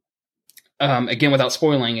things. Again, without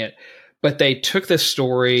spoiling it. But they took this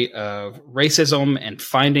story of racism and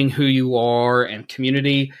finding who you are and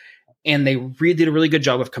community, and they really did a really good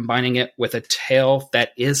job of combining it with a tale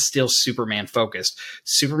that is still Superman focused.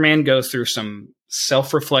 Superman goes through some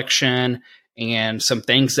self-reflection and some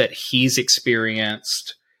things that he's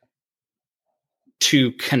experienced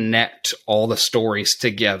to connect all the stories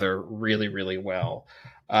together really, really well.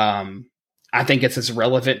 I think it's as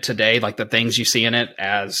relevant today, like the things you see in it,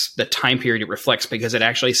 as the time period it reflects, because it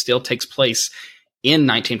actually still takes place in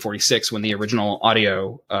 1946 when the original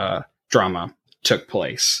audio drama took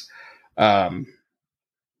place. You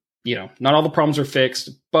know, not all the problems are fixed,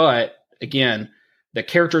 but again, the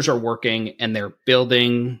characters are working and they're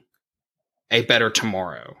building a better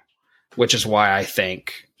tomorrow, which is why I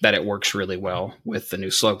think that it works really well with the new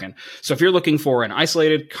slogan. So if you're looking for an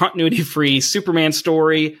isolated, continuity-free Superman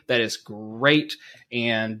story that is great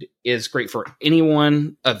and is great for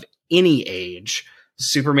anyone of any age,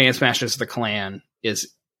 Superman Smashes the Klan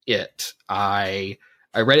is it. I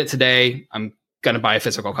read it today. I'm going to buy a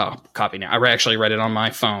physical copy now. I actually read it on my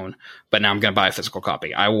phone, but now I'm going to buy a physical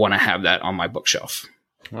copy. I want to have that on my bookshelf.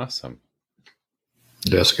 Awesome.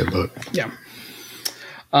 Yeah, it's a good book. Yeah.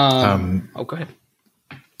 Go ahead.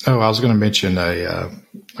 Oh, I was going to mention a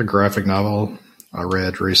graphic novel I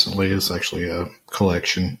read recently. It's actually a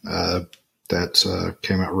collection that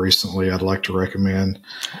came out recently. I'd like to recommend.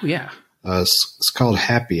 Oh, yeah. It's called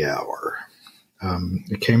Happy Hour.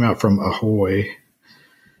 It came out from Ahoy,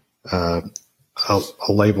 a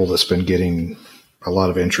label that's been getting a lot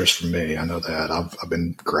of interest from me. I know that. I've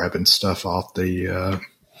been grabbing stuff off the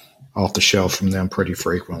shelf from them pretty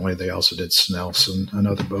frequently. They also did Snelson,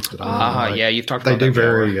 another book that I really like. Yeah, you've talked about that. They do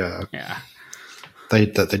very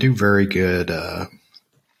they do very good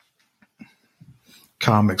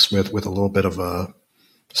comics with a little bit of a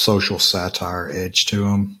social satire edge to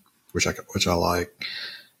them, which I like.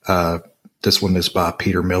 This one is by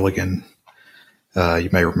Peter Milligan. You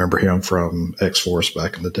may remember him from X-Force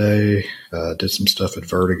back in the day. Did some stuff at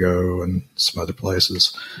Vertigo and some other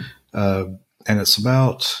places. And it's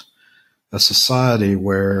about a society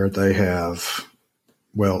where they have,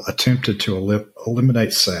 attempted to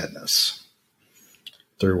eliminate sadness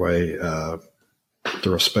through a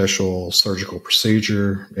special surgical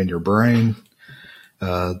procedure in your brain.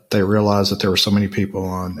 They realized that there were so many people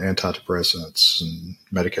on antidepressants and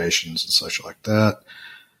medications and such like that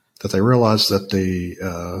they realized that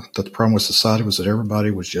the problem with society was that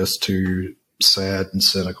everybody was just too sad and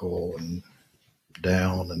cynical and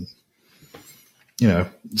down, and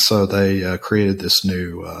so they created this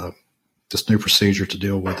new procedure to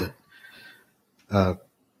deal with it.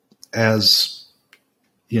 As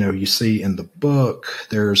you see in the book,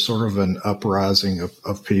 there's sort of an uprising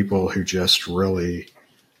of people who just really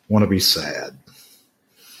want to be sad.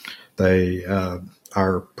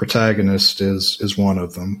 Our protagonist is one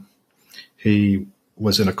of them. He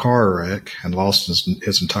was in a car wreck and lost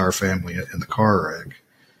his entire family in the car wreck.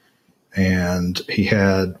 And he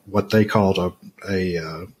had what they called a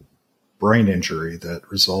brain injury that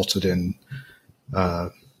resulted in,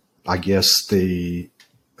 I guess, the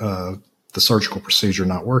surgical procedure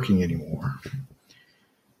not working anymore.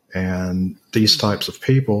 And these types of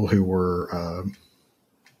people who were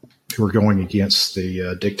going against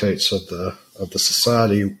the dictates of the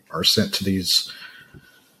society are sent to these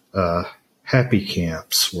happy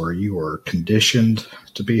camps where you are conditioned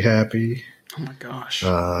to be happy. Oh my gosh!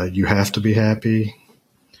 You have to be happy,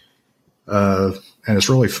 and it's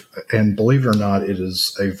really and believe it or not, it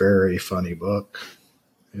is a very funny book.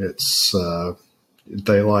 It's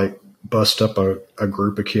they like bust up a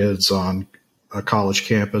group of kids on a college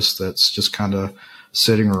campus that's just kind of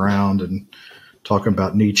sitting around and talking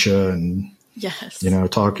about Nietzsche and yes,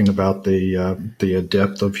 talking about the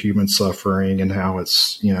depth of human suffering and how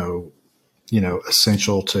it's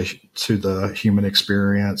essential to the human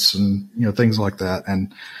experience and things like that.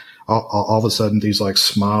 And all of a sudden, these like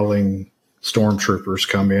smiling stormtroopers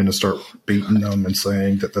come in and start beating them and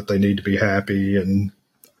saying that they need to be happy, and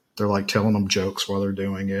they're like telling them jokes while they're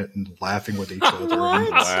doing it and laughing with each other. Wow.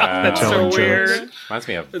 That's so weird. Reminds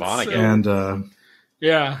me of Vonnegut. And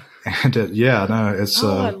yeah. And it's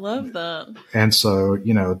I love that. And so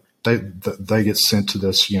they get sent to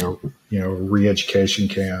this re-education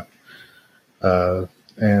camp,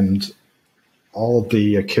 and all of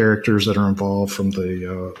the characters that are involved from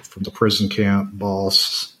the prison camp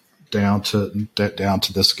boss down to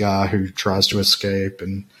this guy who tries to escape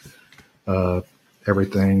and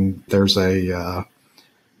everything. There's a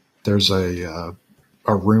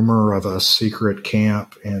rumor of a secret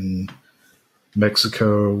camp in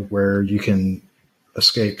Mexico where you can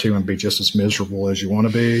escape to and be just as miserable as you want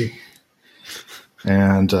to be.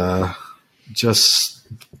 And just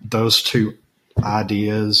those two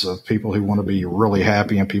ideas of people who want to be really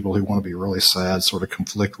happy and people who want to be really sad sort of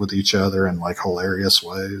conflict with each other in like hilarious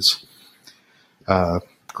ways.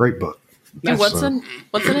 Great book. And what's the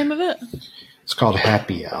name of it? It's called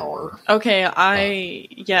Happy Hour. Okay,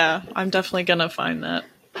 I'm definitely gonna find that.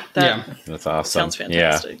 That's awesome. Sounds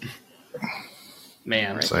fantastic. Yeah.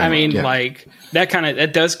 Man, Right. I mean, Yeah. like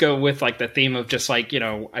that does go with like the theme of just like,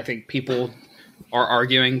 I think people are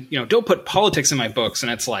arguing, don't put politics in my books.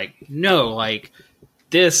 And it's like, no, like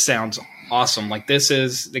this sounds awesome. Like these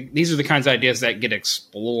are the kinds of ideas that get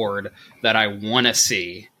explored that I want to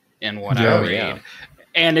see in what I read. Yeah.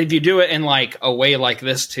 And if you do it in like a way like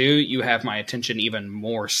this too, you have my attention even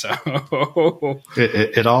more so.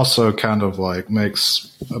 It also kind of like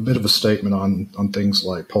makes a bit of a statement on things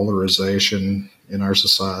like polarization in our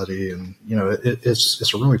society, and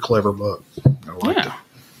it's a really clever book. I like it.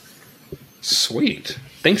 Sweet.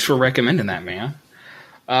 Thanks for recommending that, man.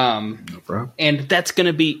 No problem. And that's going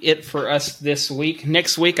to be it for us this week.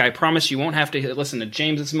 Next week, I promise you won't have to listen to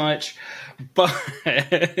James as much, but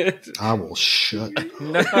I will shut up.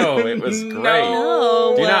 No, it was great.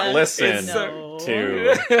 No, Do not listen no.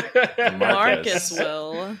 to Marcus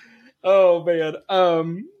will. Oh,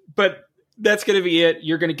 man. But that's going to be it.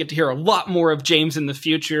 You're going to get to hear a lot more of James in the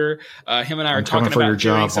future. Him and I are talking about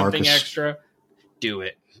doing something extra. Do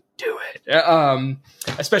it. A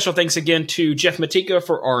special thanks again to Jeff Matika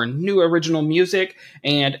for our new original music,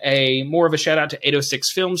 and more of a shout out to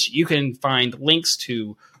 806 Films. You can find links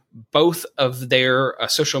to both of their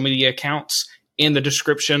social media accounts in the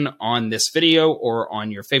description on this video or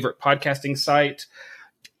on your favorite podcasting site.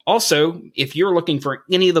 Also, if you're looking for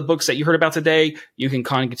any of the books that you heard about today, you can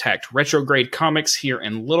contact Retrograde Comics here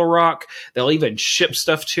in Little Rock. They'll even ship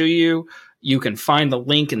stuff to you. You can find the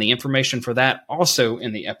link and the information for that also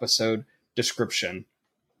in the episode description.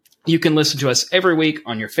 You can listen to us every week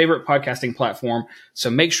on your favorite podcasting platform, so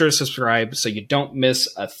make sure to subscribe so you don't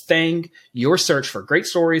miss a thing. Your search for great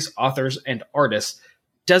stories, authors, and artists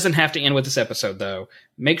doesn't have to end with this episode, though.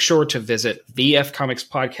 Make sure to visit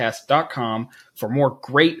vfcomicspodcast.com for more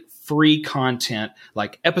great free content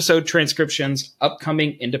like episode transcriptions,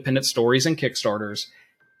 upcoming independent stories and Kickstarters,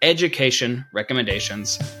 education,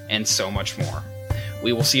 recommendations, and so much more.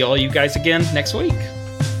 We will see all you guys again next week.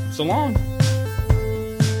 So long.